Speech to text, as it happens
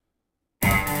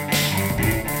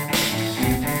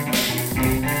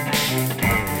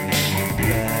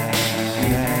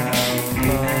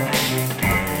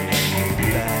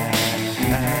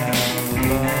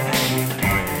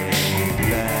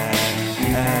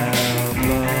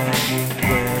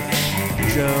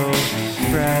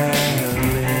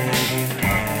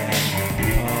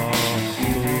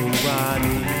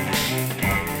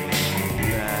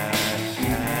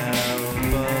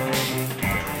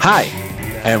Hi,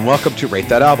 and welcome to Rate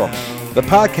That Album, the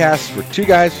podcast where two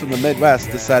guys from the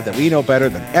Midwest decide that we know better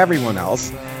than everyone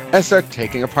else and start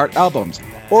taking apart albums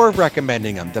or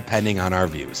recommending them depending on our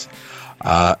views.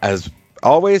 As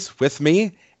always, with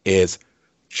me is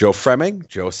Joe Fremming.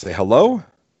 Joe, say hello.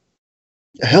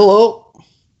 Hello.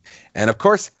 And of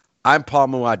course, I'm Paul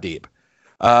Muad'Dib.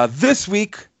 This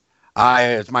week,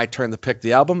 it's my turn to pick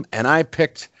the album, and I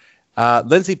picked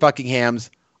Lindsey Buckingham's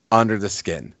Under the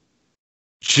Skin.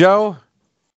 Joe,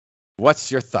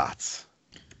 what's your thoughts?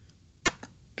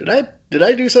 Did I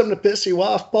do something to piss you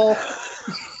off, Paul?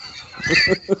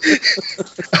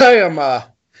 I am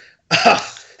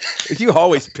You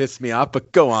always piss me off,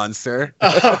 but go on, sir.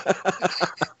 Because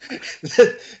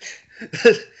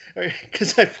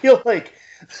I feel like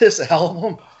this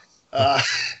album,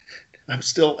 I'm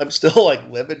still like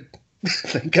livid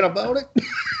thinking about it.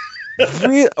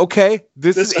 Really? Okay,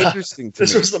 this is interesting to me.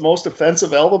 This was the most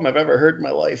offensive album I've ever heard in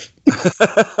my life.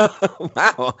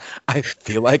 Wow, I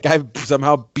feel like I've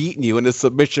somehow beaten you into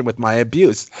submission with my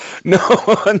abuse. No.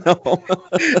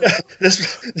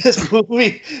 This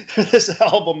movie, this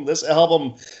album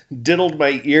diddled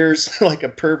my ears like a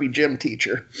pervy gym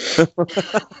teacher.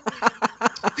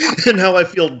 And now I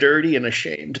feel dirty and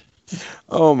ashamed.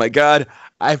 Oh my God,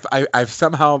 I've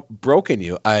somehow broken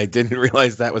you. I didn't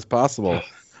realize that was possible.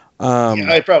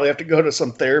 I probably have to go to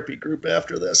some therapy group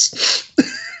after this.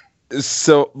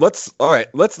 So let's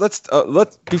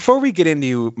before we get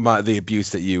into the abuse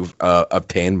that you've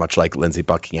obtained, much like Lindsey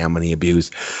Buckingham when he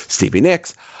abused Stevie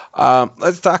Nicks,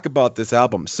 let's talk about this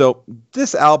album. So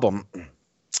this album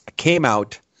came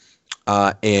out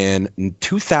in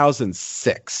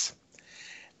 2006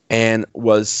 and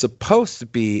was supposed to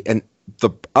be, and the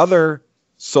other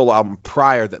solo album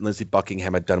prior that Lindsey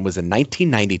Buckingham had done was in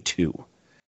 1992.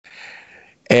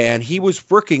 And he was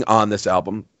working on this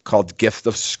album called Gift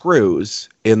of Screws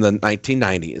in the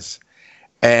 1990s.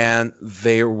 And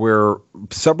there were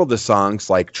several of the songs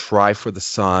like Try for the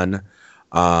Sun,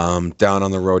 Down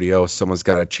on the Rodeo, Someone's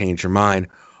Gotta Change Your Mind,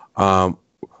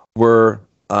 were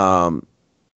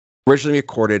originally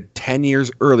recorded 10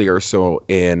 years earlier, so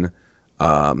in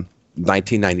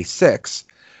 1996,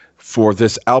 for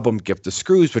this album Gift of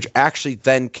Screws, which actually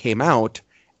then came out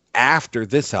after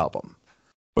this album.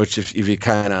 Which, if you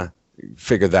kind of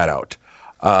figure that out.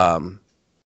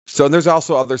 So there's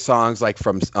also other songs like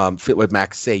from Fleetwood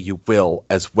Mac's Say You Will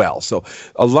as well. So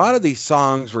a lot of these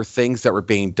songs were things that were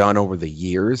being done over the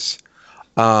years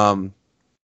that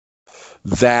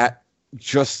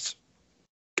just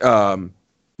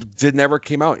never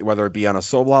came out, whether it be on a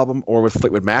solo album or with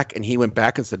Fleetwood Mac. And he went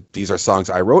back and said, these are songs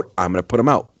I wrote. I'm going to put them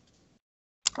out.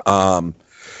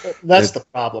 That's the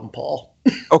problem, Paul.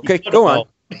 Okay, go on.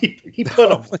 He put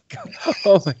them.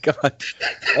 Oh my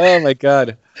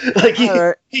god! Like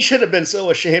he should have been so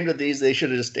ashamed of these. They should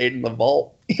have just stayed in the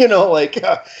vault.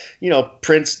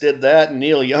 Prince did that, and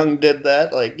Neil Young did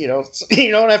that. You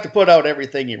don't have to put out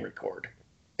everything you record.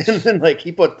 And then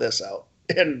he put this out,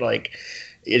 and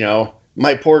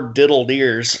my poor diddled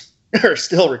ears are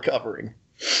still recovering.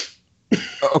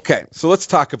 Okay, so let's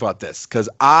talk about this, because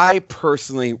I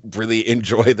personally really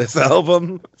enjoy this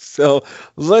album. So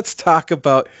let's talk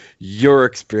about your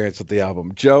experience with the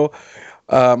album. Joe,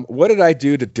 what did I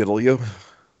do to diddle you?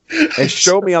 And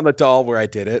show me on the doll where I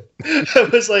did it. I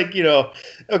was like,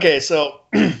 okay, so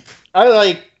I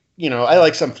like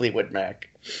some Fleetwood Mac.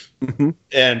 Mm-hmm.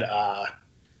 And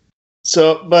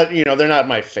but they're not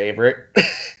my favorite.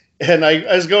 And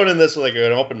I was going in this with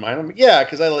an open mind. I'm like, yeah,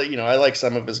 because I like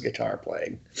some of his guitar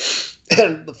playing.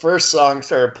 And the first song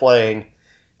started playing,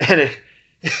 and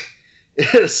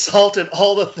it assaulted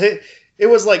all the things. It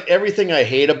was like everything I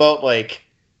hate about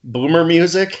boomer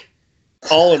music,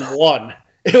 all in one.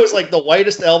 It was like the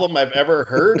whitest album I've ever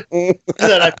heard.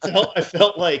 That I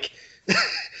felt like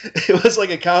it was like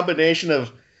a combination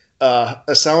of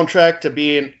a soundtrack to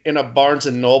being in a Barnes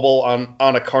and Noble on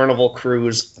a Carnival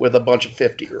cruise with a bunch of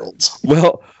 50-year-olds.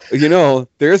 Well,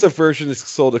 there's a version that's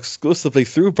sold exclusively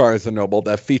through Barnes and Noble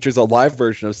that features a live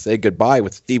version of Say Goodbye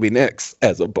with Stevie Nicks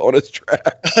as a bonus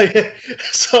track.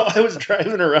 So I was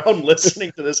driving around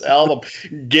listening to this album,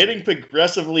 getting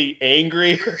progressively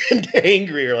angrier and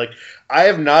angrier. I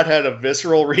have not had a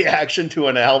visceral reaction to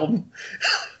an album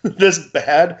this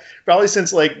bad, probably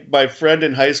since my friend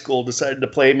in high school decided to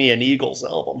play me an Eagles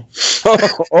album.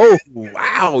 Oh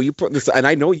wow! You put this, and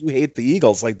I know you hate the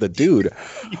Eagles like the dude.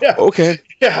 Yeah. Okay.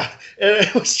 Yeah, and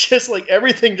it was just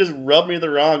everything just rubbed me the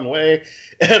wrong way,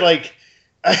 and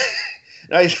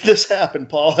This happened,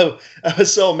 Paul. I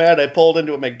was so mad. I pulled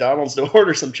into a McDonald's to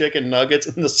order some chicken nuggets,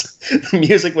 and the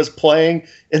music was playing,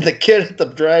 and the kid at the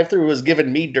drive-thru was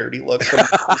giving me dirty looks.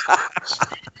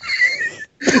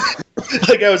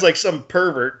 Like I was like some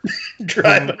pervert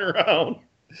driving around.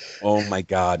 Oh my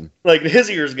God! Like his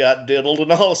ears got diddled,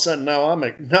 and all of a sudden now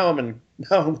I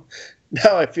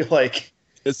feel like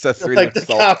it's a the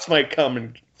cops might come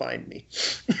and find me.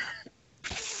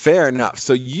 Fair enough.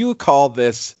 So you call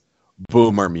this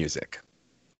boomer music?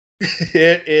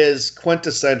 It is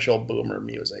quintessential boomer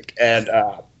music, and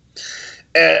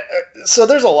so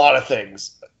there's a lot of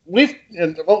things.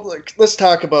 Let's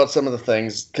talk about some of the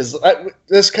things, because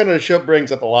this kind of show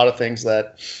brings up a lot of things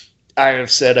that I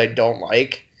have said I don't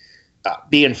like.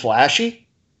 Being flashy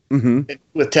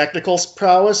with technical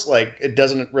prowess, like it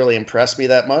doesn't really impress me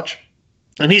that much.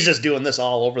 And he's just doing this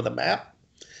all over the map.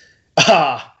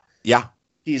 Yeah.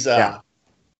 He's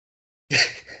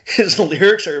his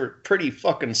lyrics are pretty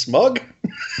fucking smug.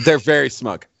 They're very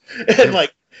smug.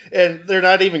 and they're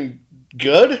not even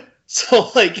good.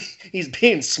 So like he's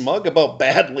being smug about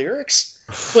bad lyrics,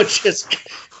 which just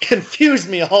confused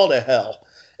me all to hell.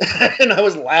 And I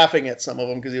was laughing at some of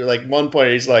them because he was like, one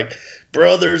point he's like,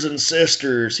 brothers and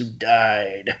sisters who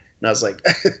died. And I was like,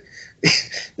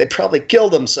 they probably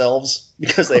killed themselves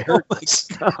because they hurt us.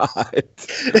 God.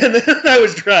 And then I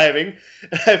was driving,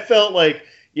 and I felt like,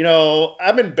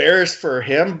 I'm embarrassed for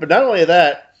him. But not only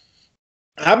that,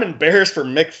 I'm embarrassed for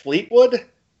Mick Fleetwood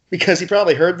because he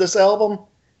probably heard this album.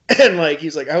 And like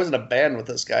he's like, I was in a band with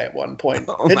this guy at one point.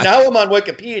 And now I'm on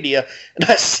Wikipedia, and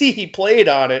I see he played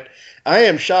on it. I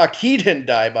am shocked he didn't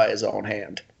die by his own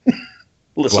hand.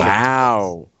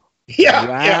 Wow. Yeah.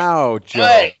 Wow,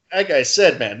 Joe. Like I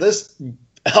said, man, this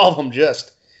album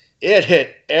it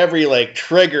hit every like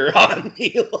trigger on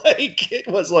me. Like it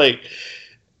was like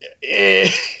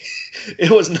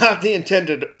it was not the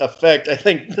intended effect I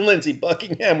think Lindsey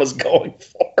Buckingham was going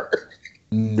for.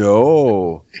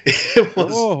 No. It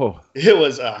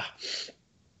was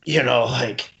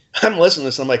like I'm listening to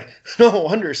this, I'm like, no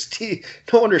wonder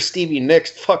Stevie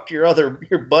Nicks fucked your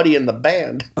buddy in the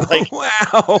band. Like,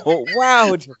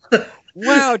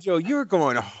 wow, Joe, you're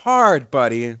going hard,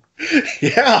 buddy.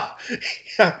 Yeah,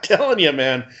 I'm telling you,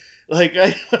 man. Like,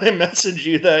 when I messaged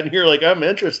you that, and you're like, I'm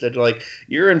interested. Like,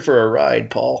 you're in for a ride,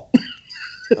 Paul.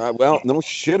 Well, no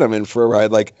shit, I'm in for a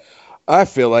ride. Like, I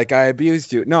feel like I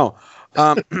abused you. No,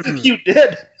 you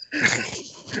did.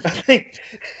 I think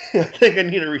I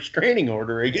need a restraining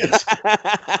order against you.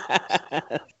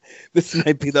 This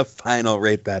might be the final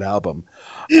Rate That album.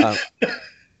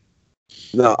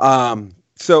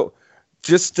 So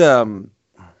just now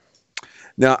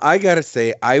I gotta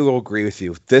say, I will agree with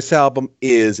you. This album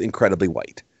is incredibly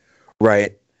white,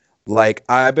 right? Like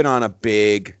I've been on a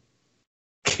big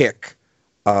kick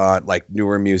on like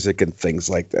newer music and things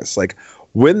like this. Like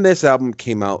when this album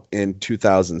came out in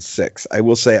 2006, I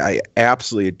will say I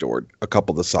absolutely adored a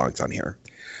couple of the songs on here.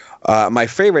 My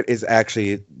favorite is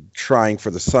actually Trying for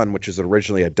the Sun, which is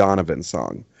originally a Donovan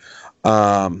song.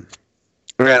 And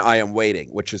I Am Waiting,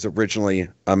 which is originally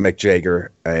a Mick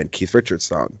Jagger and Keith Richards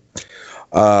song.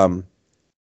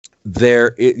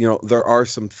 There are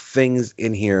some things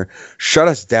in here. Shut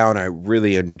Us Down I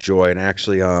really enjoy, and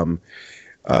actually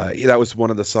that was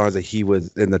one of the songs that he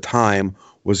was in the time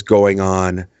was going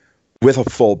on with a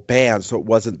full band, so it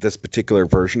wasn't this particular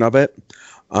version of it.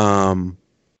 And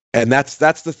that's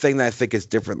the thing that I think is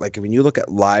different. Like when you look at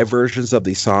live versions of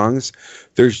these songs,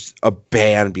 there's a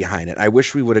band behind it. I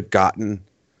wish we would have gotten,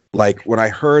 like when I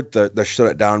heard the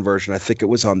Shut It Down version, I think it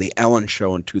was on the Ellen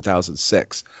Show in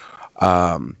 2006.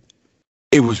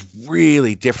 It was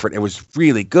really different. It was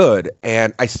really good,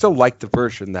 and I still like the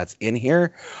version that's in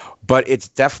here, but it's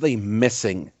definitely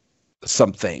missing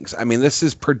some things. I mean, this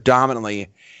is predominantly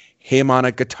him on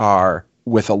a guitar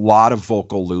with a lot of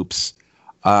vocal loops,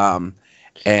 and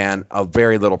a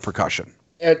very little percussion.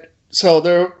 And so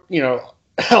there,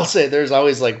 I'll say there's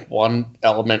always like one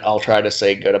element I'll try to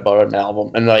say good about an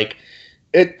album, and like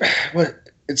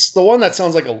it's the one that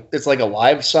sounds like it's like a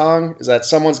live song. Is that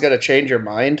Someone's Got to Change Your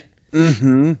Mind?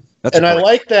 Mm-hmm. And I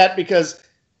like that because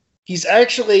he's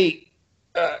actually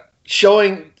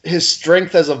showing his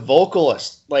strength as a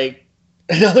vocalist. Like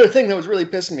another thing that was really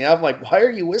pissing me off, I'm like, why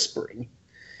are you whispering?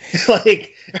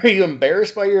 Like, are you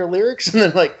embarrassed by your lyrics? And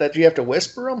then like that you have to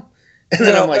whisper them? And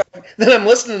then I'm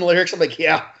listening to the lyrics. I'm like,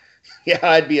 yeah,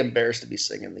 I'd be embarrassed to be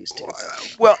singing these two.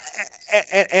 Well,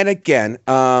 and again,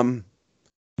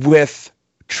 with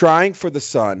Trying for the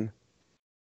Sun,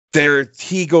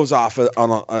 he goes off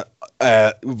on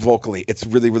vocally. It's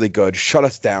really, really good. Shut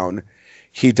Us Down,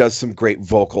 he does some great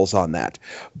vocals on that.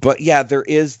 But yeah, there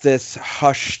is this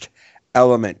hushed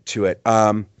element to it.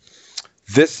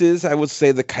 This is, I would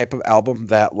say, the type of album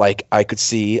that like I could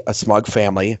see a smug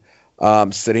family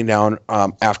sitting down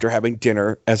after having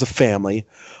dinner as a family,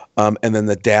 and then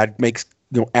the dad makes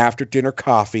after dinner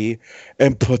coffee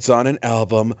and puts on an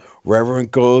album where everyone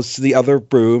goes to the other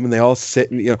room and they all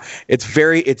sit and it's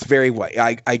very white.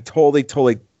 I totally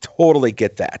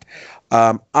get that.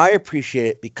 I appreciate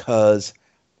it because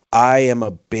I am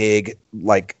a big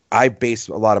I base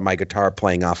a lot of my guitar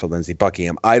playing off of Lindsey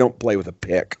Buckingham. I don't play with a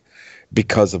pick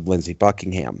because of Lindsey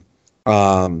Buckingham.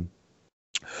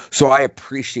 So I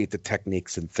appreciate the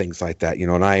techniques and things like that,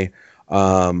 and I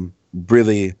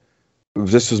really,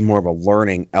 this was more of a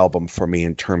learning album for me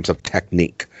in terms of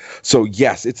technique. So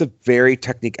yes, it's a very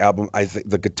technique album. I think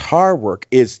the guitar work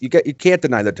is, you can't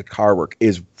deny that the guitar work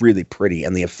is really pretty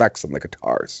and the effects on the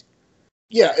guitars.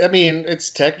 Yeah, I mean, it's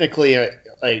technically,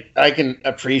 I can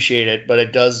appreciate it, but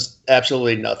it does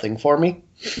absolutely nothing for me.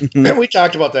 And we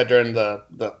talked about that during the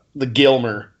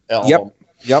Gilmer album.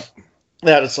 Yep.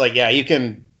 That it's like, yeah, you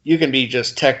can be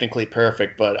just technically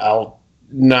perfect, but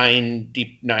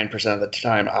 99% of the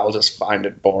time I'll just find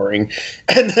it boring.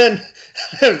 And then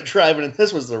I was driving, and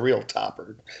this was the real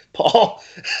topper, Paul.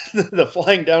 The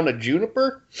Flying Down to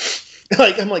Juniper.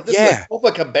 I'm like, this is a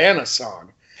Copacabana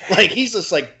song. He's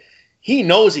just he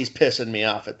knows he's pissing me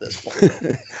off at this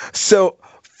point. So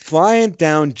Flying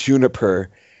Down Juniper,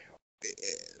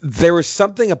 there was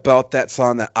something about that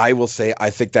song that I will say, I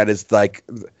think that is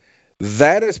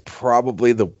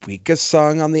probably the weakest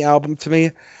song on the album to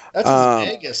me. That's his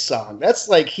biggest song. That's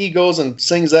he goes and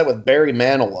sings that with Barry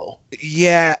Manilow.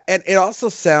 Yeah, and it also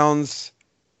sounds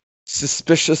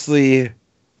suspiciously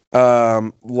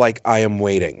like I Am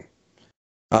Waiting.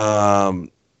 And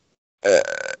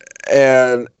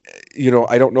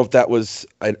I don't know if that was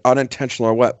an unintentional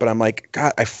or what, but I'm like,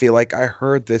 God, I feel like I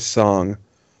heard this song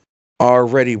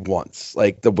already once,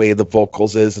 like the way the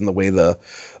vocals is and the way the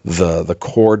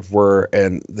chord were,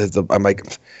 and I'm like,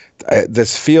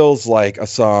 this feels like a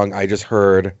song I just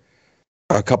heard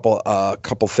a couple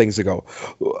things ago,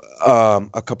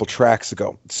 a couple tracks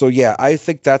ago. So yeah, I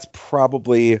think that's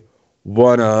probably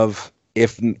one of,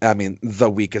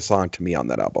 the weakest song to me on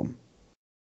that album.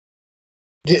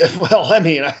 Yeah, well, I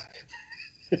mean,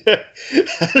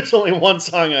 there's only one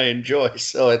song I enjoy,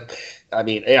 so that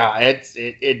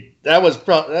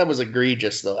was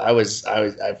egregious though. I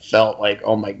felt like,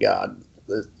 oh my God,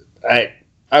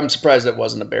 I'm surprised it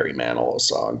wasn't a Barry Manilow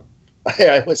song.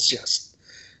 I was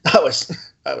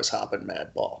hopping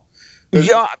mad ball.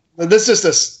 Yeah, this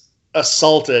just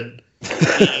assaulted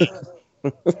me.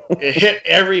 It hit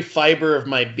every fiber of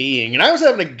my being, and I was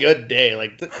having a good day.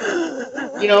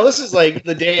 This is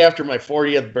the day after my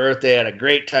 40th birthday. I had a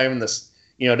great time in this,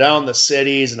 down in the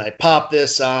cities, and I popped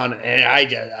this on, and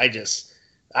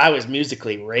I was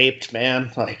musically raped,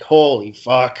 man. Holy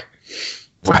fuck!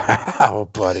 Wow,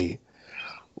 buddy.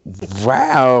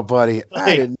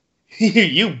 I didn't.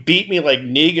 You beat me like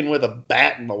Negan with a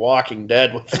bat in The Walking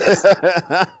Dead with this.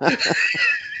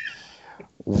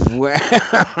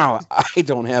 Wow, I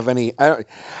don't have any. Now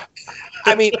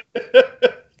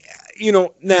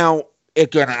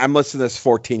again, I'm listening to this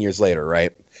 14 years later,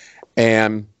 right?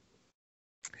 And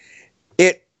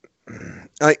it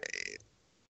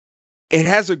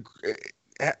has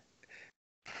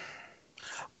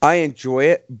I enjoy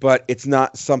it, but it's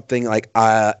not something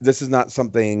this is not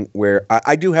something where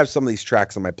I do have some of these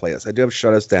tracks on my playlist. I do have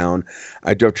Shut Us Down.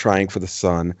 I do have Trying for the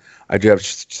Sun. I do have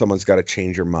Someone's Got to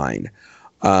Change Your Mind.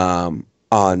 On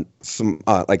some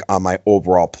on my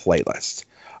overall playlist.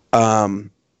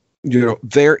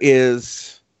 There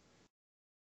is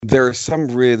some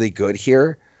really good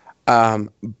here,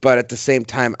 but at the same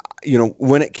time,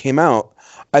 when it came out,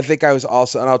 I think I was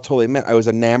also, and I'll totally admit, I was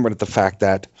enamored at the fact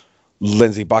that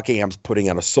Lindsey Buckingham's putting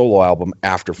out a solo album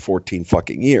after 14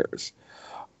 fucking years,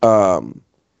 and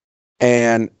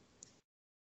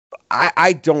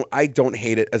I don't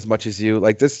hate it as much as you.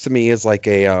 This to me is like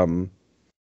a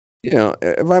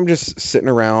if I'm just sitting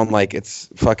around, it's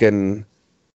fucking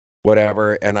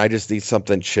whatever, and I just need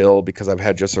something chill because I've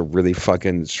had just a really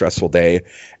fucking stressful day,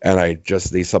 and I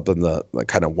just need something to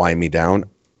kind of wind me down.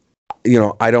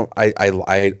 I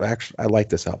like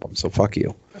this album, so fuck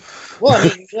you.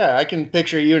 Well, I can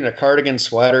picture you in a cardigan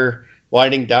sweater,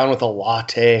 winding down with a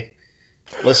latte,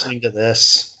 listening to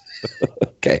this.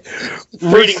 Okay.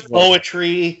 Reading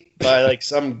poetry by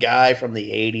some guy from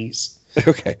the 80s.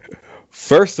 Okay.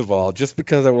 First of all, just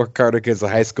because I wore cardigans in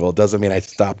high school doesn't mean I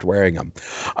stopped wearing them.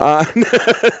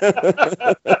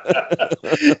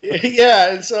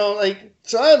 Yeah, and so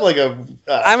I'm like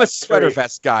I'm a sweater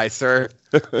vest guy, sir.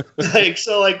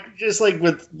 Just like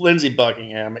with Lindsey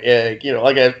Buckingham,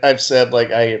 like I've said,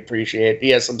 like I appreciate he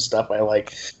has some stuff I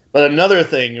like. But another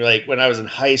thing, like when I was in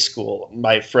high school,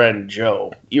 my friend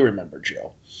Joe, you remember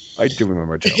Joe? I do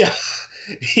remember Joe. Yeah,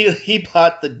 he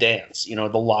bought the dance, the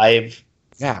live,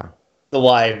 the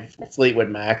live Fleetwood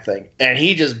Mac thing, and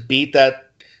he just beat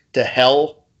that to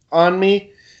hell on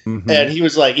me. Mm-hmm. And he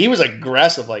was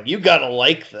aggressive, like, you gotta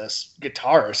like this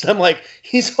guitarist. I'm like,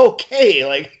 he's okay,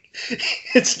 like,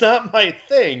 it's not my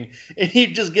thing. And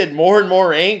he'd just get more and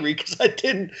more angry because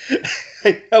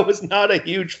I was not a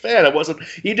huge fan.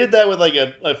 He did that with like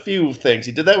a few things.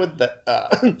 He did that with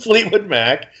the Fleetwood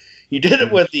Mac. He did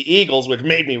it with the Eagles, which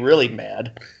made me really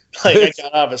mad. Like, I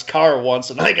got out of his car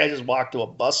once, and I just walked to a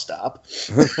bus stop.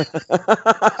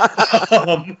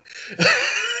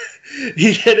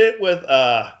 He did it with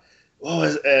what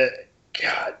was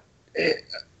God?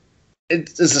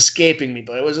 It's escaping me,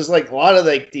 but it was just like a lot of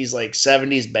like these like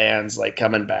 70s bands like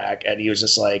coming back, and he was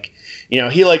just like,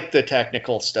 he liked the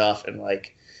technical stuff, and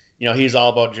like, he's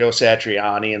all about Joe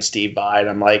Satriani and Steve Vai.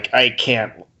 I'm like, I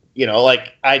can't,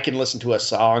 like I can listen to a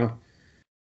song,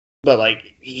 but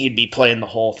like he'd be playing the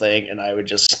whole thing, and I would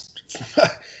just,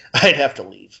 I'd have to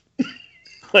leave.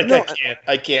 Like, no,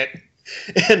 I can't.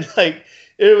 And like,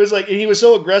 it was like, he was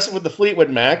so aggressive with the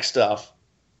Fleetwood Mac stuff.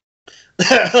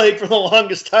 Like, for the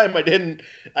longest time,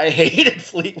 I hated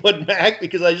Fleetwood Mac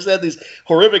because I just had these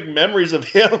horrific memories of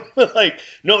him. Like,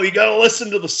 no, you gotta listen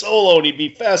to the solo, and he'd be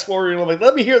fast forwarding. I'm like,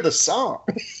 let me hear the song.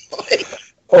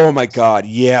 Oh my God,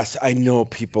 yes, I know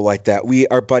people like that.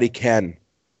 Our buddy Ken,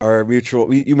 our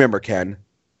mutual, you remember Ken?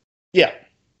 Yeah.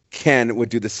 Ken would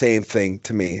do the same thing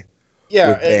to me. Yeah.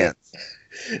 With bands.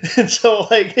 And so,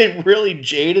 like, it really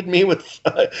jaded me with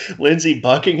Lindsey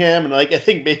Buckingham, and like, I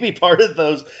think maybe part of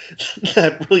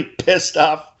that really pissed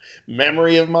off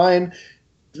memory of mine,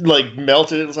 like,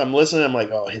 melted as I'm listening. I'm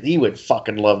like, oh, he would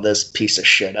fucking love this piece of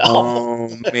shit album. Oh,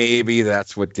 maybe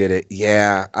that's what did it.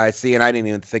 Yeah, I see, and I didn't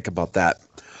even think about that.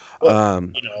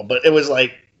 Well, but it was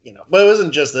like, but it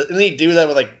wasn't just that. And he'd do that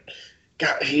with like.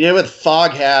 God, he did with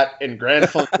Foghat and Grand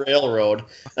Funk Railroad.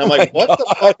 And I'm like, what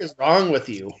the fuck is wrong with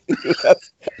you?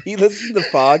 He listened to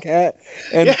Foghat?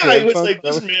 And yeah, Grand he was Funk like,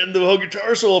 this man, the whole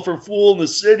guitar solo for Fool in the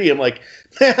City. I'm like,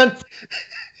 man,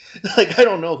 like, I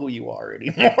don't know who you are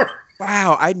anymore.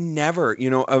 Wow, I never,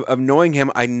 of knowing him,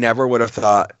 I never would have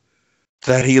thought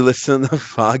that he listened to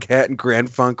Foghat and Grand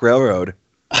Funk Railroad.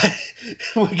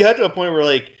 We got to a point where,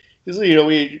 like,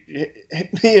 me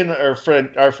and our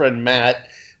friend Matt,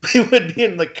 we would be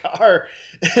in the car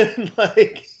and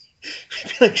like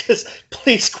we'd be like, just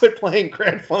please quit playing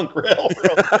Grand Funk Railroad.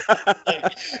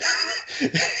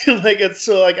 like it's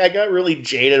so like I got really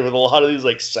jaded with a lot of these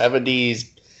like 70s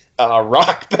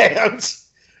rock bands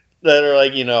that are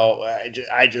like,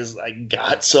 I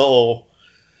got so.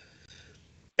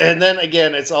 And then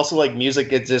again, it's also like music.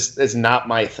 It's not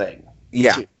my thing.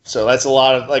 Yeah. Too. So that's a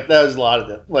lot of like that was a lot of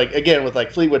the like again with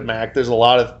like Fleetwood Mac. There's a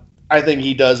lot of. I think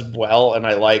he does well, and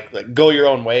I like Go Your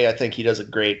Own Way. I think he does a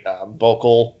great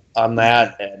vocal on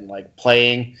that and like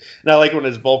playing. And I like when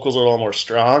his vocals are a little more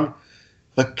strong.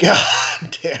 But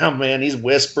god damn, man, he's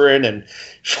whispering and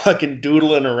fucking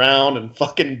doodling around and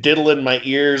fucking diddling my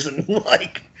ears and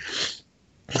like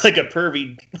a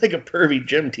pervy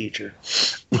gym teacher.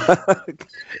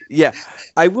 Yeah,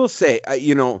 I will say,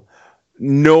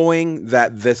 knowing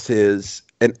that this is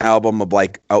an album of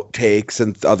like outtakes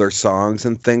and other songs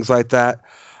and things like that.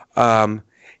 I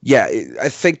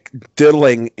think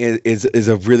diddling is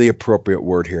a really appropriate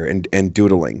word here, and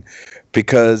doodling,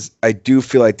 because I do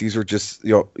feel like these were just,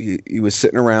 he was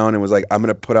sitting around and was like, I'm going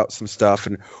to put out some stuff,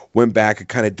 and went back and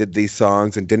kind of did these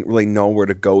songs and didn't really know where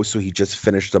to go. So he just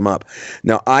finished them up.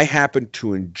 Now I happen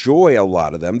to enjoy a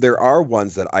lot of them. There are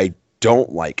ones that I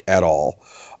don't like at all.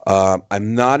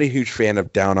 I'm not a huge fan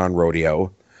of Down on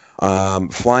Rodeo.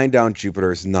 Flying Down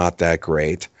Jupiter is not that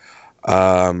great.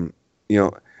 I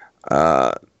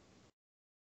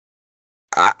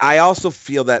also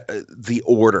feel that the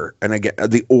order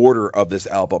of this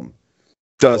album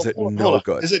does it no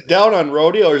good. Is it Down on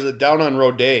Rodeo or is it Down on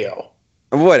Rodeo?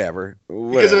 Whatever.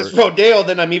 Because if it's Rodeo,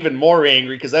 then I'm even more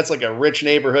angry because that's like a rich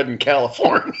neighborhood in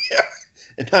California.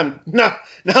 And now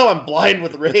I'm blind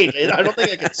with rage. I don't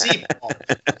think I can see.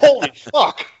 Holy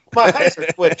fuck. My eyes are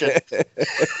twitching.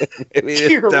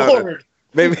 Dear Lord.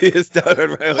 Maybe it's down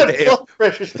on Rodeo. My blood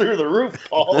pressure's through the roof,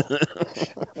 Paul.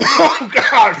 Oh,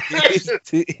 God.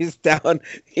 He's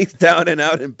down and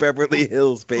out in Beverly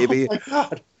Hills, baby. Oh, my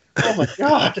God. Oh my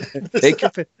God.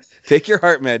 Take your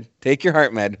heart med. Take your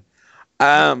heart med.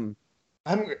 I'm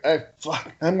walking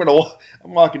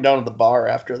down to the bar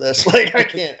after this. Like I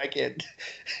can't. I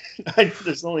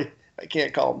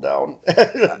can't calm down.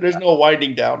 There's no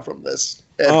winding down from this.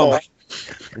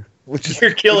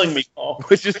 You're killing me, Paul.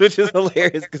 Which is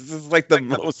hilarious because this is like the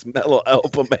most metal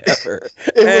album ever.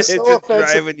 It's so just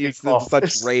driving you to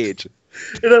such rage.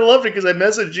 And I loved it because I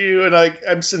messaged you, and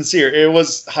I'm sincere. It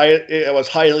was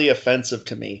highly offensive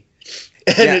to me,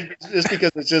 and just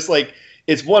because it's just like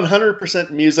it's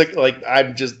 100% music like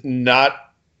I'm just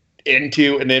not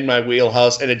into and in my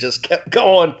wheelhouse, and it just kept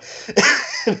going,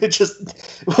 and it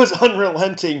was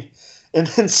unrelenting, and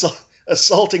then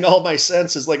assaulting all my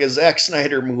senses like a Zack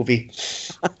Snyder movie,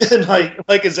 and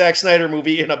like a Zack Snyder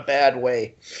movie in a bad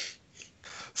way.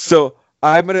 So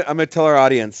I'm gonna tell our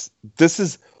audience this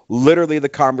is literally the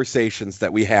conversations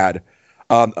that we had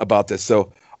about this.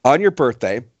 So on your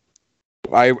birthday,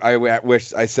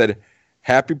 I said,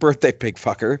 "Happy birthday, pig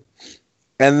fucker,"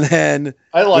 and then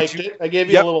I liked it. I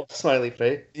gave you a little smiley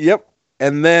face. Yep.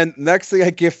 And then next thing I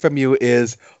get from you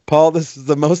is, "Paul, this is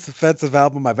the most offensive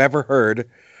album I've ever heard,"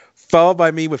 followed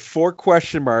by me with 4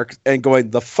 question marks and going,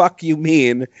 "The fuck you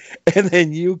mean?" And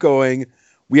then you going,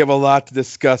 "We have a lot to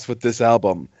discuss with this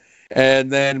album,"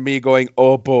 and then me going,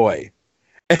 "Oh boy."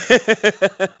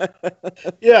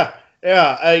 Yeah.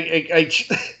 I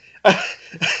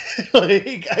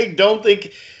don't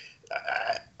think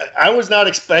I was not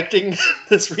expecting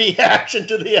this reaction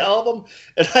to the album,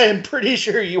 and I am pretty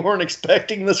sure you weren't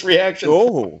expecting this reaction.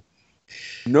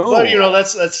 No. But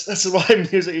that's why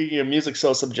music's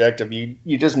so subjective.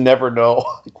 You just never know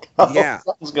how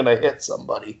something's gonna hit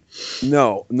somebody.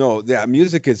 No. Yeah,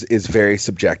 music is very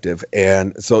subjective,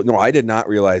 and so no, I did not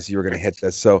realize you were gonna hit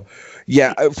this. So,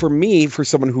 yeah, for me, for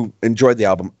someone who enjoyed the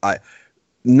album,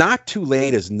 "Not Too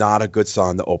Late" is not a good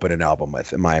song to open an album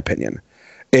with, in my opinion.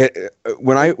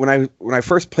 When I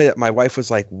first played it, my wife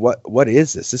was like, "What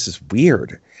is this? This is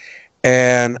weird,"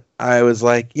 and I was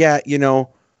like, "Yeah,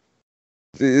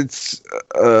 it's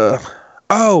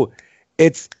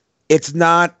it's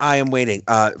not I Am Waiting.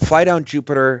 Fly Down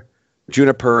Juniper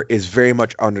is very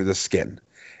much under the skin.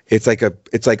 It's like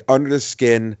Under the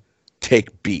Skin take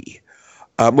B,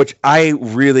 which I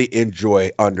really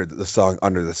enjoy the song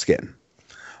Under the Skin.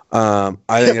 I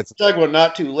think it's talking about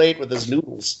Not Too Late with his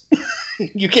noodles.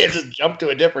 You can't just jump to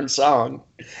a different song.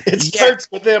 It starts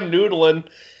with them noodling,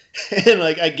 and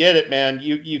like I get it, man.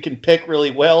 You can pick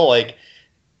really well. Like,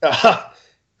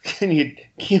 can you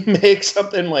make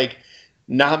something like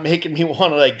not making me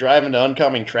want to like drive into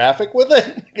oncoming traffic with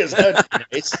it? Because that's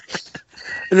nice.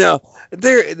 No,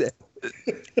 the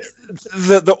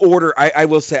order. I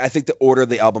will say I think the order of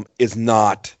the album is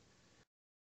not.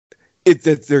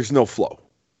 There's no flow.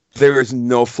 There is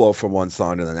no flow from one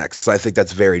song to the next. So I think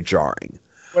that's very jarring.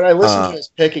 When I listened to his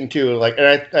picking too, like,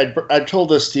 and I told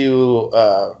this to you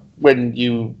when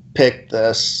you picked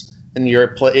this, and you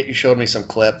showed me some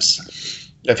clips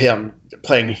of him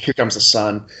playing "Here Comes the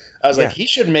Sun." I was like, he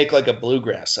should make like a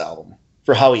bluegrass album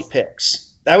for how he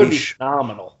picks. That would be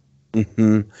phenomenal.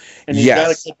 Mm-hmm. And he's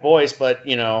got a good voice, but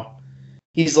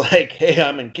he's like, "Hey,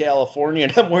 I'm in California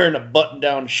and I'm wearing a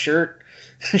button-down shirt,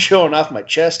 showing off my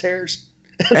chest hairs."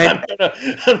 And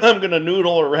I'm gonna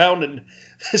noodle around and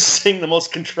sing the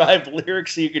most contrived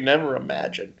lyrics you can ever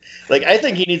imagine. Like, I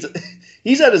think he's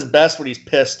at his best when he's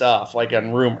pissed off, like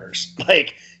on Rumors.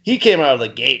 Like, he came out of the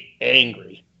gate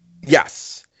angry.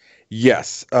 Yes.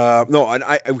 No, and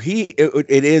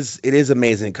it is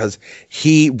amazing because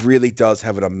he really does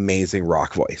have an amazing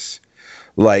rock voice.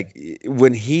 Like,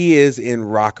 when he is in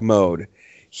rock mode,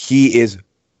 he is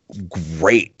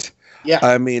great. Yeah,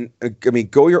 I mean,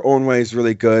 Go Your Own Way is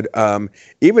really good.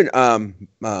 Even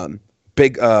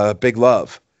Big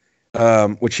Love,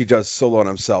 which he does solo on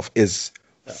himself, is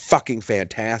fucking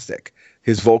fantastic.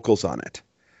 His vocals on it.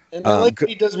 And I like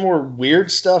he does more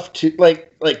weird stuff too, like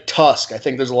Tusk. I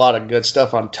think there's a lot of good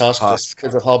stuff on Tusk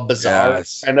because of how bizarre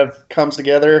it kind of comes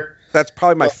together. That's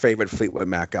probably my favorite Fleetwood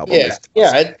Mac album.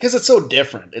 Yeah, because it's so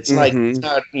different. It's like it's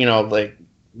not like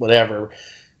whatever.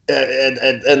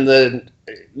 And then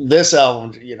this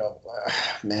album,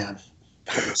 man,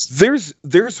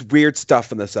 there's weird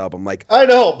stuff in this album. Like, I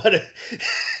know, but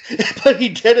he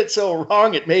did it so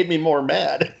wrong. It made me more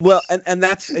mad. Well, and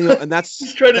that's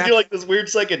he's trying to do like this weird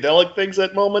psychedelic things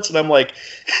at moments, and I'm like,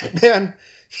 man,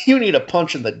 you need a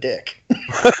punch in the dick.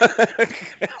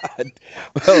 God.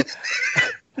 Well,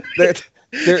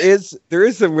 there is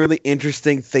some really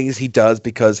interesting things he does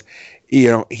because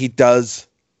he does.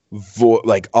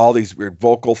 Like all these weird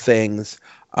vocal things.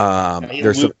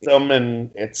 There's some, them, and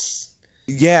it's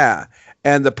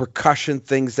and the percussion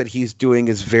things that he's doing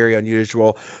is very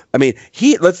unusual. I mean,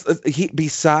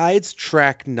 besides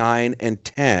track 9 and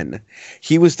 10,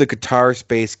 he was the guitars,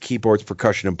 bass, keyboards,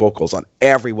 percussion, and vocals on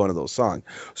every one of those songs.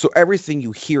 So everything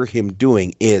you hear him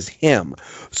doing is him.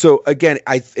 So again,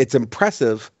 it's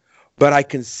impressive, but I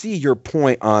can see your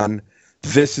point on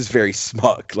this is very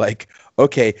smug. Like,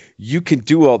 okay, you can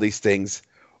do all these things,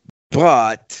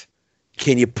 but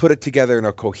can you put it together in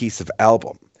a cohesive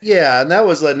album? Yeah, and that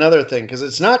was another thing, because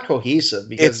it's not cohesive.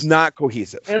 It's not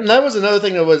cohesive. And that was another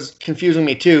thing that was confusing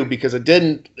me too, because it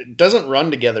doesn't run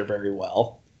together very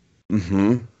well.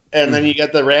 Mm-hmm. And then you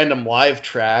get the random live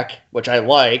track, which I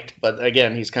liked, but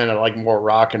again, he's kind of like more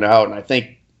rocking out, and I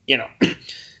think,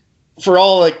 for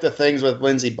all like the things with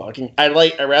Lindsey Buckingham, I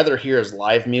rather hear his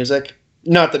live music,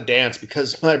 not the dance,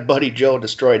 because my buddy Joe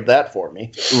destroyed that for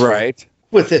me. Right.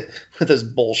 With his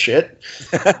bullshit.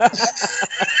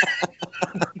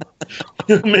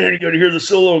 Man, you gotta hear the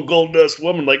solo in Gold Dust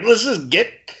Woman. Like, let's just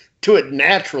get to it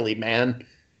naturally, man.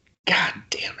 God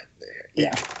damn it.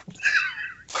 Yeah.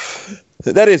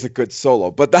 That is a good solo,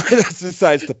 but that's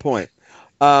besides the point.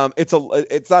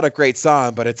 It's not a great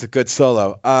song, but it's a good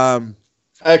solo. I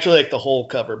actually like the whole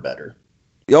cover better.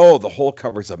 Oh, the whole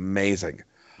cover's amazing.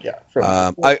 Yeah.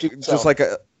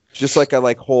 Just like I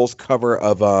like Hole's cover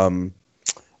of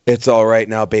It's All Right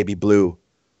Now, Baby Blue.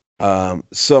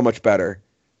 So much better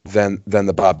than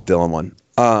the Bob Dylan one.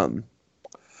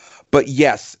 But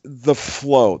yes, the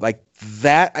flow, like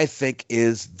that, I think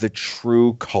is the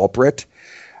true culprit.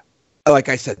 Like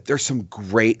I said, there's some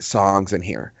great songs in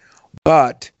here,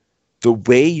 but the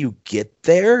way you get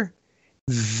there,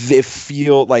 they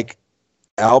feel like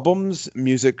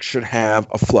music should have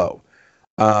a flow.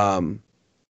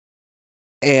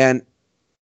 And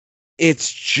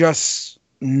it's just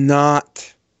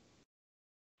not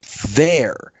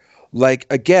there. Like,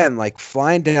 again, like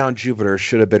Flying Down Jupiter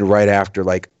should have been right after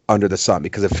like Under the Sun,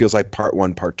 because it feels like part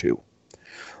 1, part 2.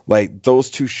 Like those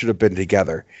two should have been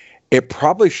together. It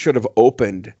probably should have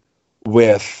opened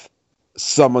with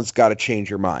Someone's Got to Change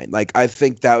Your Mind. Like, I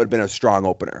think that would have been a strong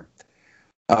opener.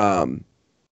 Well,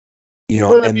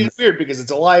 that'd be weird because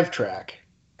it's a live track.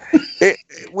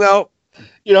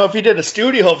 If you did a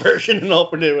studio version and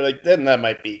opened it, then that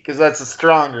might be, because that's a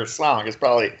stronger song. It's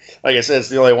probably, like I said, it's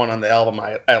the only one on the album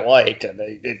I liked, and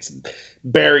it's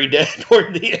buried down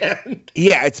toward the end.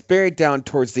 Yeah, it's buried down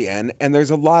towards the end, and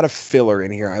there's a lot of filler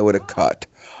in here I would have cut.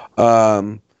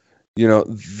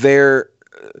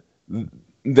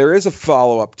 There is a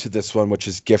follow-up to this one, which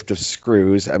is Gift of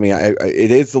Screws. I mean,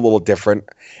 it is a little different.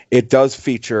 It does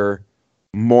feature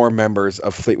more members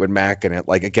of Fleetwood Mac in it.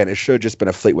 Like, again, it should have just been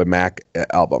a Fleetwood Mac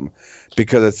album,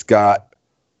 because it's got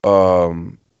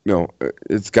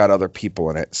it's got other people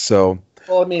in it. So,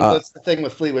 well, I mean, that's the thing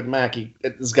with Fleetwood Mac.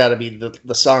 It's got to be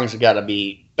the songs have got to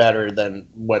be better than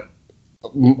what a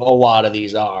lot of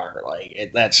these are. Like,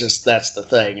 that's the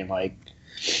thing. And like,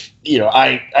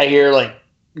 I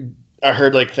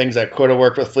heard like things that could have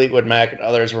worked with Fleetwood Mac, and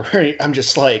others where I'm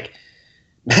just like,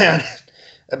 man,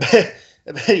 I bet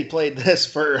he played this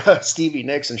for Stevie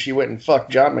Nicks and she went and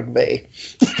fucked John McVie.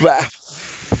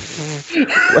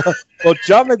 well,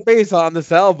 John McVie's on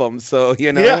this album, so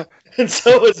Yeah, and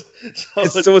so is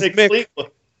Mick Fleetwood.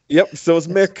 Yep, so is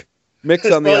Mick. Mick's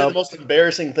on the album. The most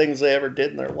embarrassing things they ever did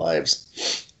in their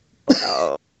lives.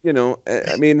 I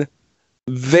mean,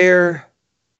 there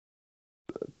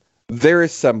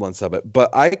is semblance of it, but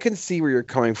I can see where you're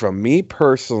coming from. Me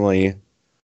personally,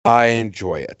 I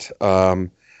enjoy it.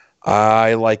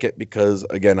 I like it because,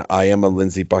 again, I am a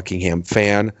Lindsey Buckingham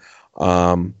fan.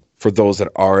 For those that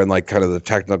are in like kind of the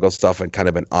technical stuff and kind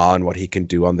of an on what he can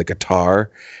do on the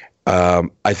guitar,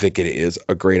 I think it is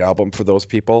a great album for those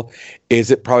people.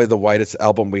 Is it probably the whitest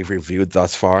album we've reviewed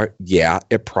thus far? Yeah,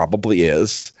 it probably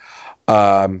is.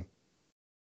 Next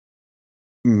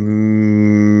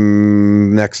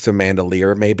to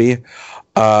Mandelier, maybe.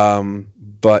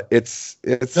 But it's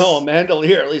no,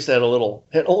 Mandelier at least had a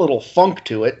little funk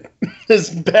to it. As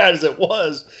bad as it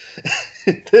was,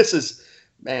 this is,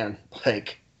 man,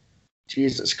 like,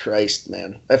 Jesus Christ,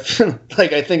 man. I feel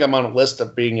like I think I'm on a list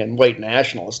of being a white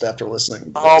nationalist after listening to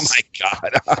this. Oh my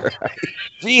God! All right,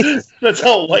 Jesus, that's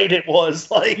how white it was.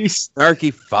 Like, you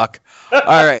snarky fuck.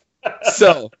 All right,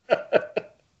 so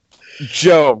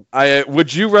Joe,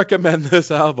 would you recommend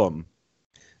this album?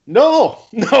 No,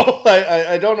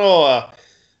 I don't know.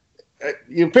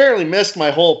 You apparently missed my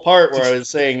whole part where I was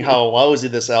saying how lousy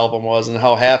this album was and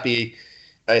how happy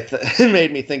it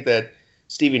made me think that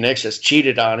Stevie Nicks just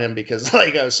cheated on him because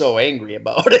like I was so angry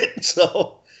about it.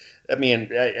 So, I mean,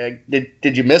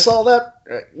 did you miss all that?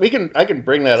 I can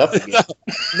bring that up again.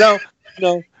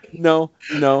 No. No,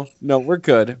 we're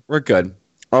good. We're good.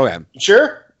 Okay.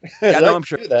 Sure. Yeah, no, I'm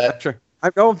sure. That. I'm sure.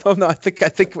 No. I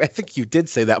think you did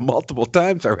say that multiple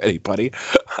times already, buddy.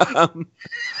 Um,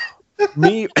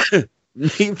 me,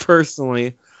 me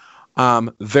personally,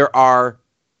 there are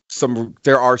some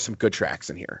good tracks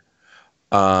in here.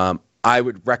 I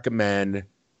would recommend,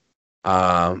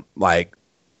 like,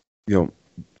 you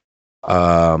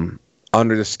know,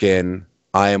 Under the Skin,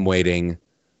 I Am Waiting,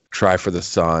 Try for the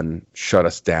Sun, Shut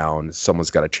Us Down,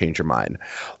 Someone's Got to Change Your Mind.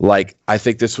 Like, I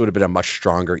think this would have been a much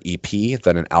stronger EP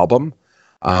than an album.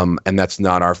 And that's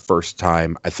not our first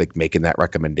time, I think, making that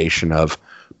recommendation of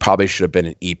probably should have been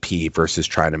an EP versus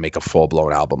trying to make a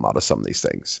full-blown album out of some of these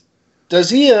things. Does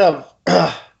he have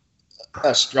a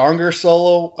stronger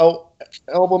solo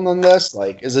album than this?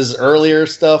 Like, is his earlier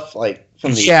stuff, like,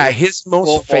 from the... Yeah, his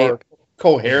most famous...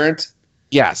 coherent?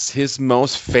 Yes, his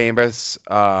most famous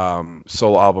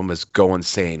solo album is Go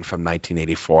Insane from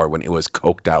 1984 when it was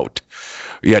coked out.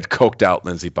 You had coked out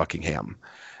Lindsey Buckingham.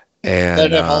 And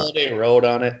that had Holiday Road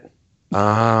on it.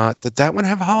 Did that one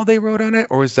have Holiday Road on it?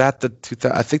 Or was that the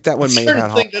 2000? I think that one may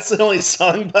have. I think that's the only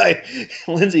song by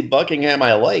Lindsey Buckingham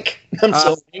I like. I'm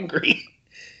so angry.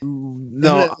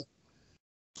 No.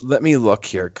 Let me look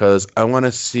here because I want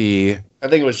to see. I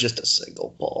think it was just a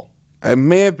single, Paul. It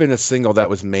may have been a single that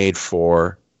was made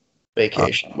for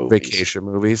vacation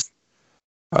movies.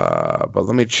 But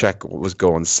let me check what was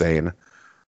Go Insane.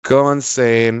 Go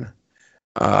Insane.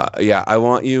 Yeah, I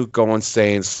Want You, Go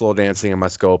Insane, Slow Dancing, I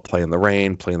Must Go, Play in the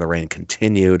Rain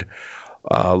Continued,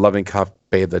 Loving Cup,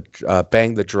 Bang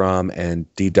the Drum,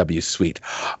 and DW Sweet.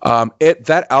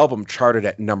 That album charted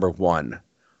at number 1.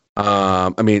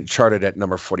 Charted at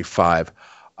number 45.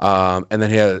 And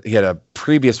then he had a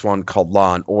previous one called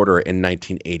Law and Order in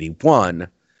 1981.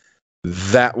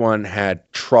 That one had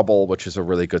Trouble, which is a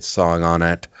really good song on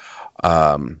it.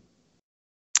 That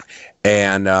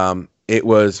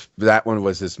one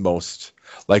was his most,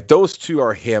 like, those two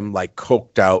are him, like,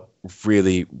 coked out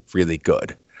really, really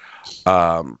good.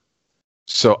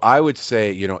 So I would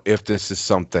say, if this is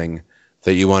something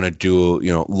that you want to do,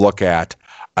 look at,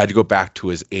 I'd go back to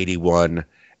his 81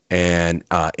 and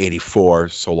 84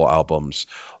 solo albums,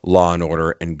 Law and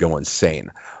Order and Go Insane.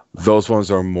 Those ones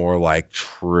are more like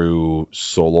true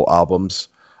solo albums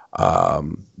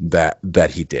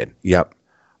that he did. Yep.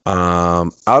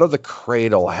 Out of the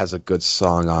Cradle has a good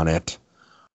song on it,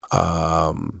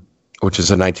 which is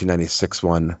a 1996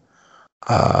 one.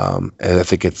 And I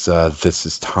think it's This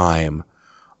Is Time.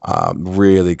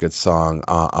 Really good song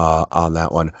on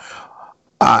that one.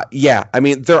 Yeah, I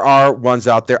mean, there are ones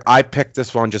out there. I picked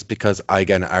this one just because, I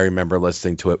remember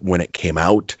listening to it when it came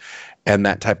out and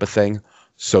that type of thing.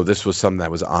 So this was something that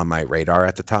was on my radar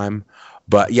at the time.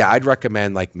 But yeah, I'd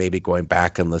recommend like maybe going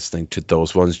back and listening to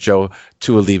those ones, Joe,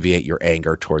 to alleviate your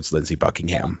anger towards Lindsey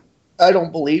Buckingham. I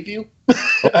don't believe you.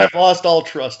 I've lost all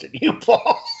trust in you,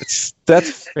 Paul.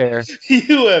 That's fair.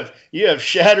 You have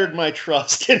shattered my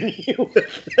trust in you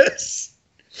with this.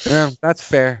 Yeah, that's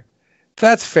fair.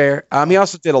 That's fair. He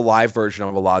also did a live version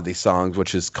of a lot of these songs,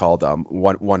 which is called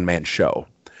One Man Show,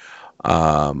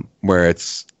 where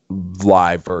it's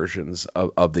live versions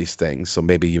of these things. So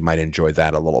maybe you might enjoy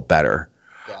that a little better.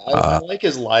 Yeah, I like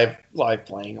his live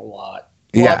playing a lot.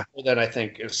 Yeah. More than I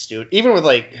think is Stu. Even with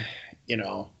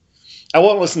I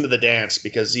won't listen to the dance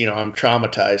because, I'm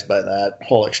traumatized by that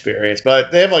whole experience.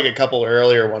 But they have like a couple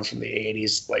earlier ones from the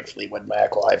 80s, like Fleetwood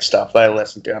Mac live stuff that I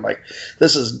listened to. I'm like,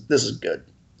 this is good.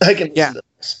 I can listen to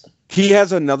this. He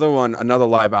has another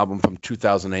live album from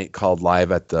 2008 called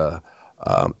Live at the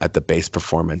Bass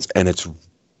Performance, and it's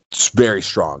very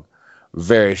strong.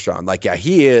 Very strong. Like, yeah,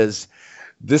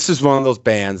 this is one of those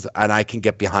bands, and I can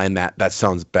get behind that. That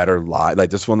sounds better live.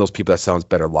 Like, this is one of those people that sounds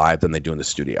better live than they do in the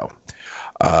studio.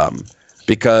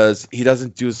 Because he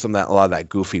doesn't do a lot of that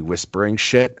goofy whispering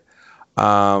shit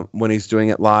when he's doing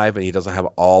it live, and he doesn't have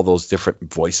all those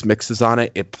different voice mixes on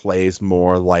it. It plays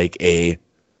more like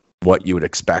what you would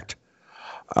expect.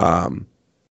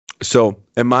 So,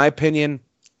 in my opinion,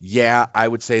 yeah, I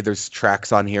would say there's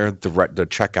tracks on here to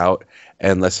check out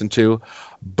and listen to,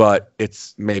 but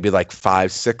it's maybe like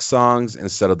 5-6 songs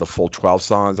instead of the full 12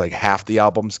 songs. Like half the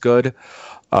album's good.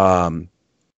 And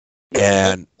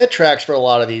it tracks for a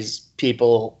lot of these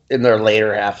people in their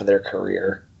later half of their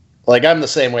career. Like, I'm the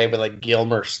same way with like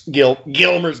Gilmer's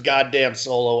goddamn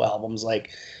solo albums, like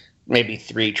maybe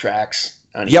 3 tracks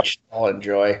on each I'll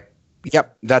enjoy.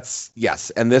 Yep, yes,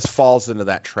 and this falls into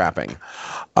that trapping.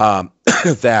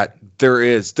 That there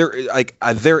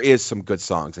is some good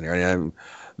songs in here, and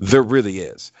there really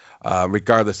is,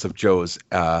 regardless of Joe's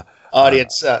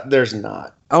Audience, there's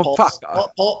not. Oh, fuck.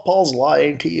 Paul's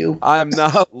lying to you. I'm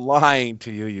not lying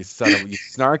to you, you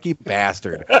snarky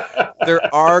bastard.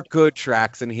 There are good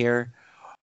tracks in here,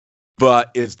 but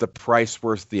is the price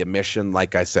worth the admission?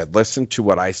 Like I said, listen to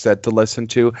what I said to listen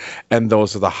to, and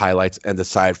those are the highlights, and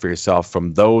decide for yourself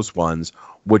from those ones,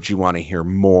 would you want to hear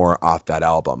more off that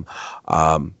album?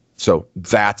 So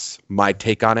that's my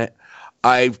take on it.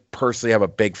 I personally have a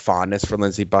big fondness for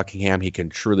Lindsey Buckingham. He can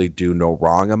truly do no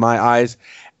wrong in my eyes,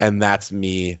 and that's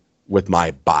me with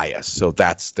my bias. So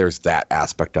there's that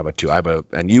aspect of it too.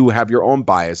 And you have your own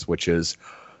bias, which is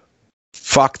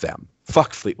fuck them,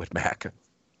 fuck Fleetwood Mac.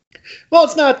 Well,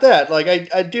 it's not that.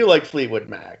 Like I do like Fleetwood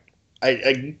Mac.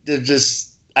 I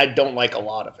don't like a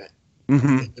lot of it.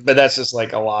 Mm-hmm. But that's just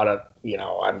like a lot of,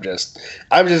 I'm just,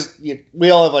 we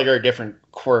all have like our different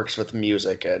quirks with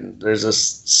music, and there's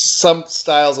some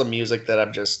styles of music that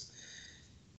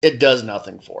it does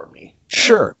nothing for me.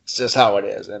 Sure. It's just how it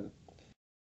is. And,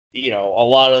 a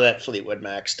lot of that Fleetwood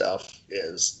Mac stuff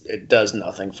it does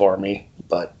nothing for me,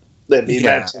 but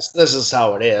this is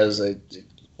how it is.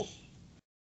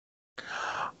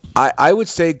 I would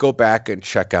say go back and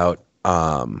check out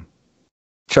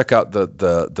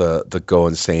the Go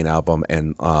Insane album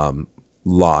and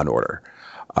Law and Order.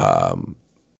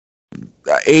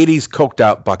 80s coked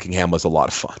out Buckingham was a lot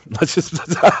of fun. It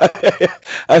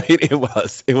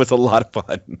was a lot of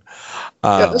fun.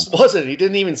 This wasn't. He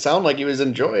didn't even sound like he was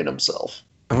enjoying himself.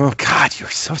 Oh God, you're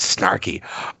so snarky.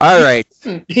 All right.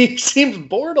 He seems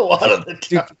bored a lot of the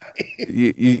time.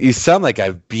 You sound like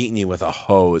I've beaten you with a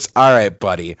hose. All right,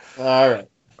 buddy. All right.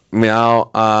 Meow.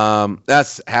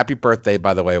 That's happy birthday,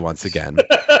 by the way, once again.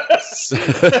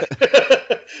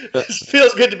 It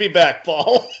feels good to be back,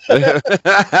 Paul.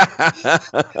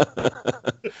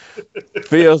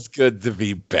 Feels good to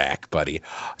be back, buddy.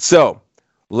 So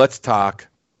let's talk.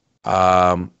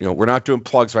 We're not doing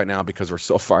plugs right now because we're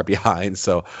so far behind.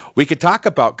 So we could talk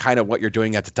about kind of what you're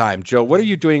doing at the time. Joe, what are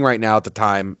you doing right now at the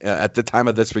time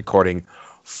of this recording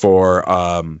for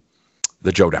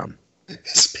the Joe Down?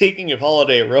 Speaking of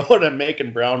Holiday Road, I'm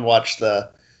making Brown watch the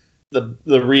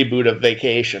reboot of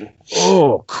Vacation.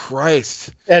 Oh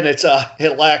Christ! And it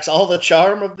lacks all the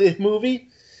charm of the movie.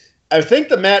 I think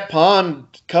the Matt Pond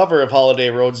cover of Holiday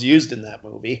Road's used in that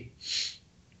movie,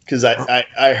 because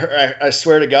I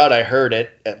swear to God I heard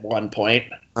it at one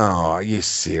point. Oh, are you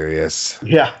serious?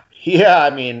 Yeah.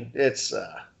 I mean, it's if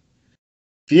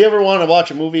you ever want to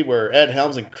watch a movie where Ed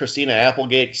Helms and Christina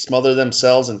Applegate smother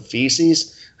themselves in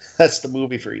feces, that's the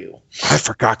movie for you. I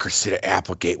forgot Christina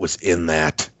Applegate was in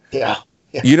that. Yeah.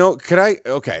 That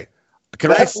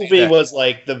movie was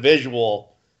like the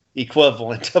visual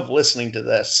equivalent of listening to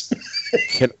this.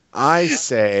 Can I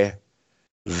say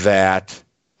that?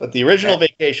 But the original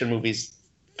Vacation movie's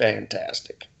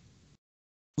fantastic.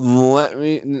 Let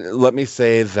me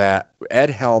say that Ed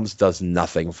Helms does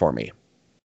nothing for me.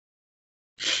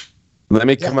 Let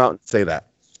me come out and say that.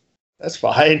 That's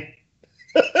fine.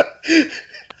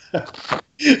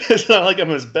 It's not like I'm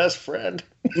his best friend.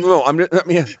 No,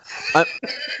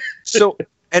 so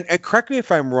correct me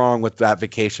if I'm wrong with that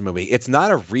Vacation movie. It's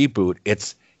not a reboot.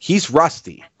 He's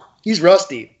Rusty. He's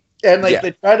Rusty, and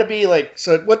they try to be like.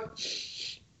 So what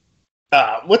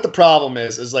the problem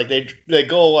is like they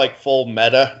go like full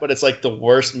meta, but it's like the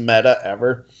worst meta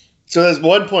ever. So there's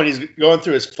one point he's going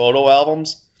through his photo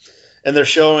albums, and they're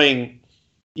showing,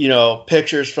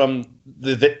 pictures from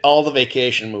all the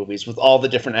Vacation movies with all the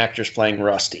different actors playing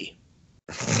Rusty.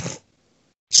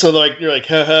 So you're like,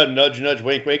 haha, nudge, nudge,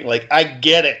 wink, wink. Like, I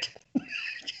get it.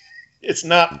 It's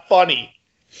not funny.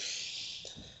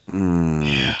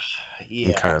 Yeah.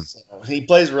 Okay. So he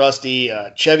plays Rusty.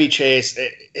 Chevy Chase.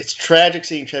 It's tragic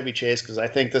seeing Chevy Chase because I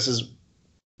think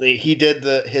he did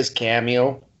his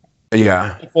cameo.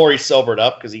 Yeah. Before he sobered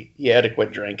up, because he had to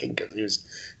quit drinking because he was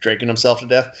drinking himself to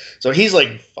death. So he's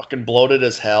like fucking bloated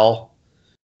as hell,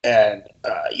 and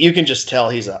you can just tell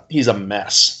he's a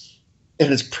mess,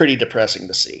 and it's pretty depressing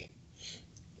to see.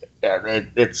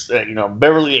 And it's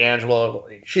Beverly Angelo.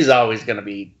 She's always going to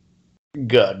be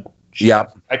good.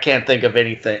 I can't think of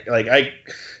anything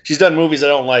she's done movies I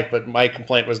don't like, but my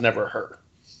complaint was never her.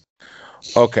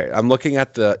 Okay, I'm looking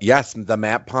at the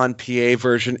Matt Pond PA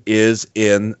version is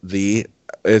in the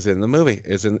movie.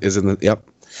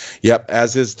 Yep,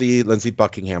 as is the Lindsey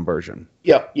Buckingham version.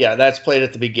 Yep, yeah, that's played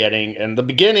at the beginning, and the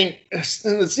beginning,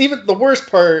 it's even the worst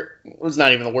part. Was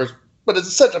not even the worst, but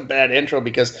it's such a bad intro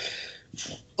because,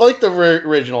 like the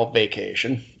original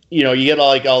Vacation, you get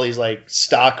all these like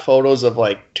stock photos of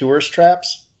like tourist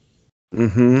traps.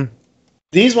 Mm-hmm.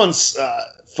 These ones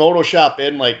Photoshop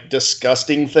in like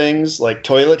disgusting things like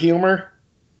toilet humor.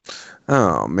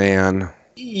 Oh man.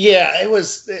 Yeah, it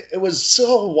was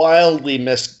so wildly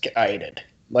misguided.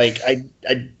 Like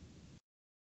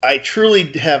I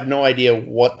truly have no idea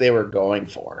what they were going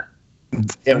for.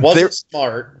 It wasn't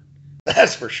smart,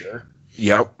 that's for sure.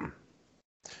 Yep.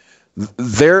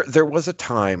 There was a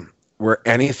time where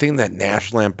anything that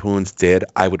National Lampoons did,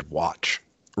 I would watch,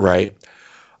 right?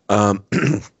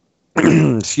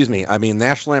 Excuse me. I mean,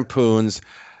 National Lampoons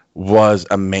was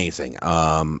amazing.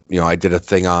 I did a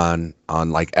thing on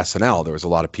like SNL. There was a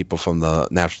lot of people from the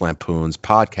National Lampoons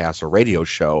podcast or radio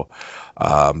show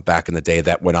back in the day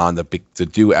that went on to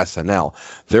do SNL.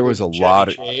 There was a lot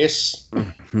of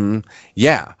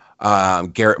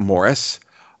Garrett Morris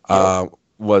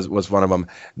was one of them.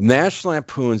 National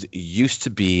Lampoons used to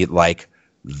be like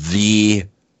the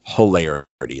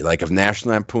hilarity. Like if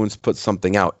National Lampoons put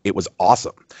something out, it was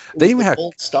awesome. They even had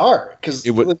Gold Star because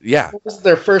it was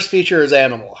their first feature is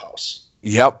Animal House.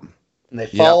 Yep. And they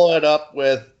follow it up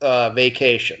with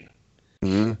Vacation.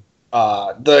 Mm-hmm.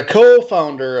 The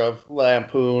co-founder of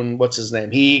Lampoon, what's his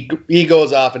name? He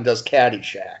goes off and does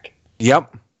Caddyshack.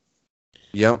 Yep.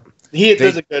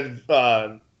 There's a good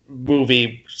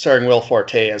movie starring Will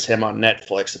Forte as him on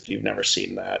Netflix. If you've never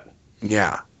seen that,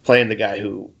 playing the guy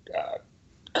who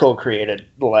co-created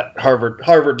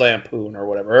Harvard Lampoon or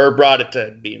whatever, or brought it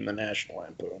to being the National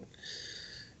Lampoon,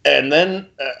 and then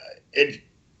it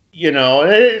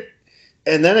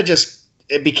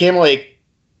became like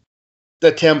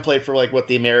the template for like what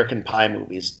the American Pie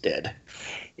movies did.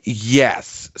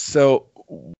 Yes. So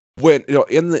when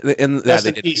in that rest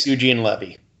in peace, Eugene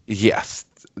Levy. Yes.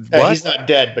 He's not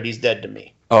dead, but he's dead to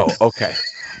me. Oh, okay.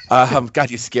 God,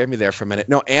 you scared me there for a minute.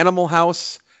 No, Animal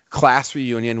House, Class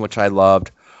Reunion, which I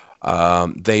loved.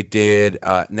 They did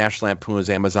National Lampoon's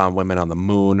Amazon Women on the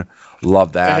Moon.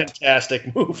 Love that.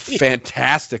 Fantastic movie.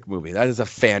 Fantastic movie. That is a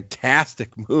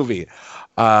fantastic movie.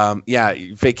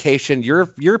 Vacation.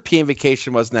 European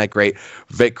Vacation wasn't that great.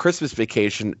 Christmas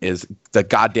Vacation is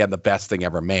the best thing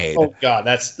ever made. Oh God,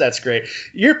 that's great.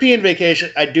 European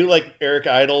Vacation. I do like Eric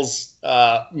Idle's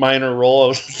minor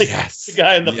role. The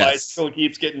guy in the bicycle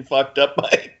keeps getting fucked up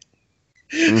by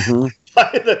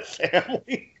the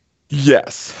family.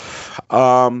 Yes.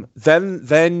 Then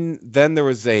there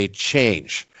was a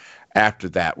change after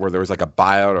that where there was like a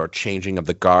buyout or changing of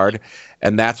the guard,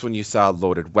 and that's when you saw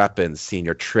Loaded Weapons,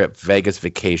 Senior Trip, Vegas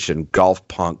Vacation, Golf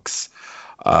Punks,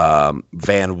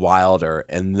 Van Wilder,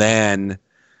 and then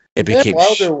it became Van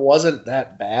Wilder wasn't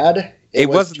that bad. It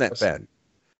wasn't that bad.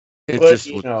 It was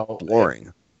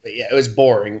boring. It was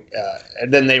boring.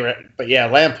 And then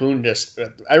Lampoon just.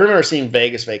 I remember seeing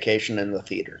Vegas Vacation in the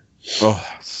theater. Oh,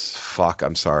 fuck!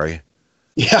 I'm sorry.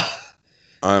 Yeah,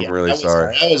 I'm really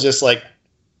sorry. I was just like,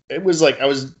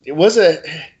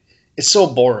 it's so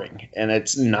boring and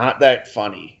it's not that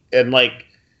funny. And like,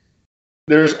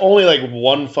 there's only like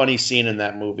one funny scene in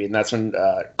that movie, and that's when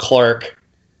Clark,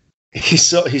 he's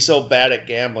so bad at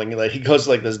gambling, like he goes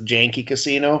to like this janky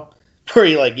casino where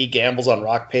he gambles on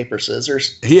rock, paper,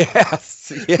 scissors. Yes.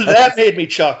 That made me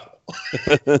chuckle.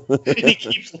 He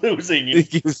keeps losing.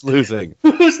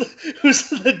 Who's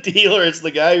the dealer? It's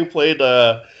the guy who played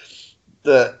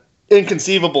the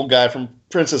inconceivable guy from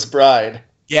Princess Bride.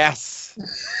 Yes.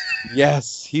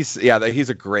 He's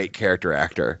a great character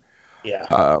actor.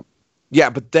 Yeah.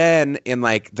 But then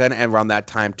around that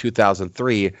time,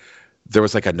 2003, there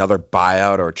was like another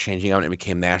buyout or changing out, and it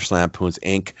became National Lampoon's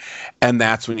Inc. And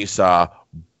that's when you saw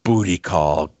Booty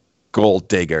Call, Gold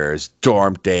Diggers,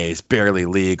 Dorm Days, Barely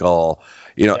Legal.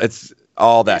 It's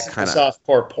all that kind of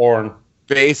softcore porn.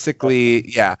 Basically,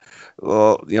 yeah.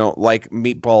 Like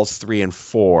Meatballs 3 and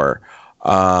 4,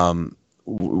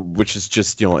 which is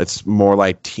just, it's more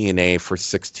like TNA for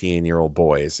 16-year-old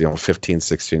boys, 15,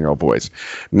 16-year-old boys.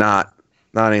 Not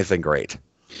anything great.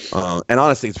 And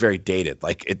honestly, it's very dated.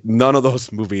 Like none of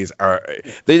those movies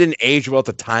they didn't age well at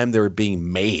the time they were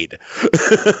being made.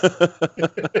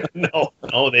 No,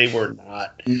 they were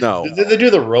not. No. Did they do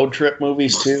the road trip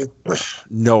movies too?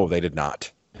 No, they did not.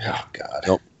 Oh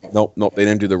God. Nope. They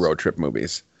didn't do the road trip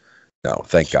movies. No,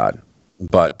 thank God.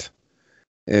 But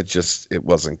it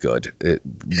wasn't good. It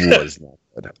was not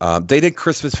good. They did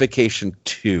Christmas Vacation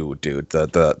 2, dude.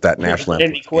 That National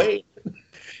Randy Quaid.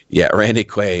 Yeah, Randy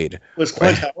Quaid. Was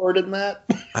Clint Howard in that?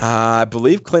 I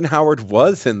believe Clint Howard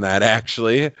was in that,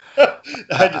 actually.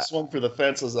 I just swung for the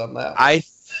fences on that. I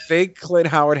think Clint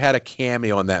Howard had a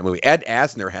cameo in that movie. Ed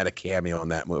Asner had a cameo in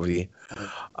that movie.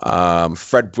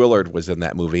 Fred Willard was in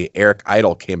that movie. Eric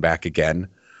Idle came back again.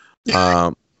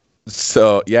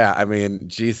 So, yeah, I mean,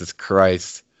 Jesus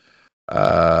Christ.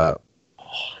 That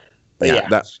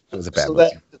was a bad movie.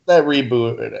 That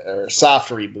reboot, or soft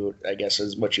reboot, I guess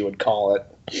is what you would call it.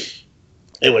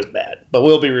 It was bad, but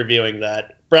we'll be reviewing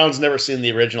that. Brown's never seen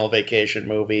the original Vacation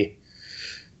movie.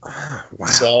 Wow.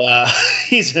 So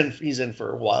he's in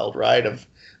for a wild ride of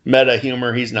meta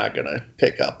humor he's not going to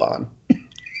pick up on.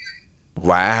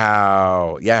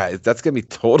 Wow. Yeah, that's going to be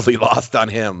totally lost on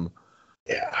him.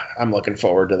 Yeah, I'm looking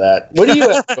forward to that. What do you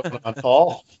have going on,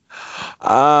 Paul?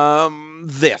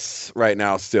 This right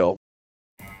now still.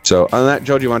 So on that,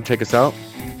 Joe, do you want to take us out?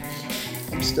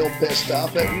 I'm still pissed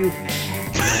off at you.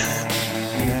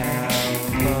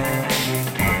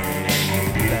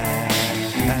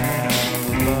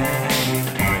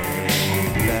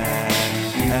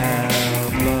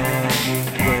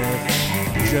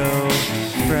 Joe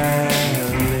Friday.